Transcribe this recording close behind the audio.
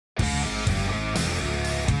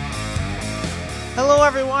Hello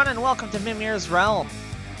everyone and welcome to Mimir's Realm.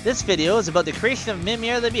 This video is about the creation of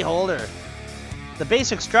Mimir the Beholder. The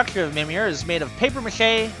basic structure of Mimir is made of paper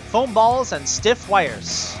mache, foam balls, and stiff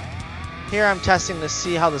wires. Here I'm testing to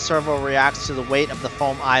see how the servo reacts to the weight of the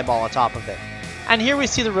foam eyeball atop of it. And here we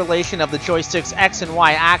see the relation of the joystick's X and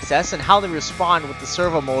Y axis and how they respond with the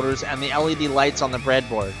servo motors and the LED lights on the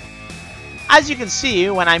breadboard. As you can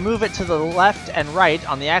see, when I move it to the left and right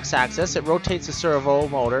on the X axis, it rotates the servo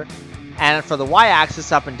motor. And for the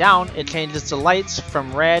Y-axis up and down, it changes the lights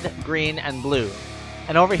from red, green, and blue.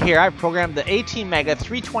 And over here, I programmed the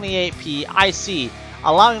ATmega328p IC,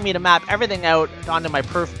 allowing me to map everything out onto my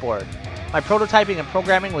perf board. My prototyping and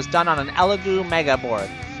programming was done on an Elegoo Mega board.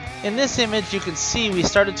 In this image, you can see we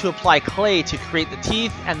started to apply clay to create the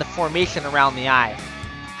teeth and the formation around the eye.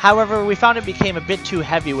 However, we found it became a bit too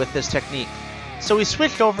heavy with this technique. So we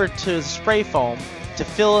switched over to spray foam to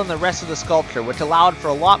fill in the rest of the sculpture, which allowed for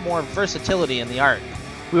a lot more versatility in the art.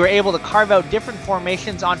 We were able to carve out different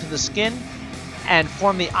formations onto the skin and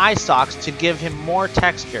form the eye stalks to give him more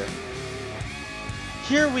texture.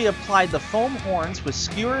 Here we applied the foam horns with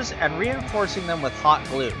skewers and reinforcing them with hot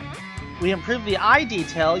glue. We improved the eye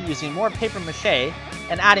detail using more paper mache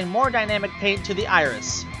and adding more dynamic paint to the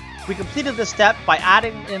iris. We completed this step by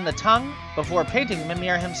adding in the tongue before painting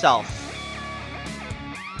Mimir himself.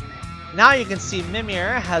 Now you can see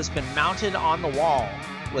Mimir has been mounted on the wall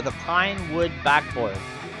with a pine wood backboard,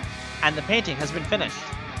 and the painting has been finished.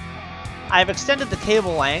 I have extended the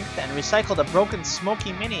cable length and recycled a broken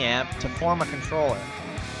smoky mini amp to form a controller.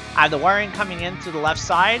 I have the wiring coming in through the left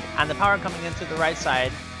side and the power coming in through the right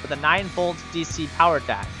side with a 9-volt DC power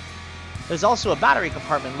jack. There's also a battery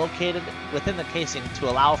compartment located within the casing to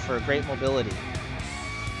allow for great mobility.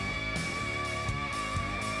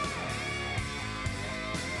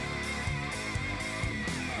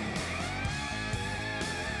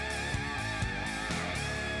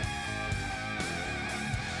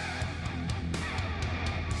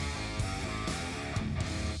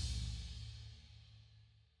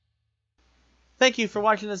 Thank you for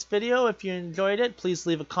watching this video. If you enjoyed it, please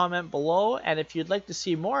leave a comment below, and if you'd like to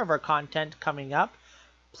see more of our content coming up,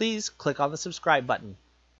 please click on the subscribe button.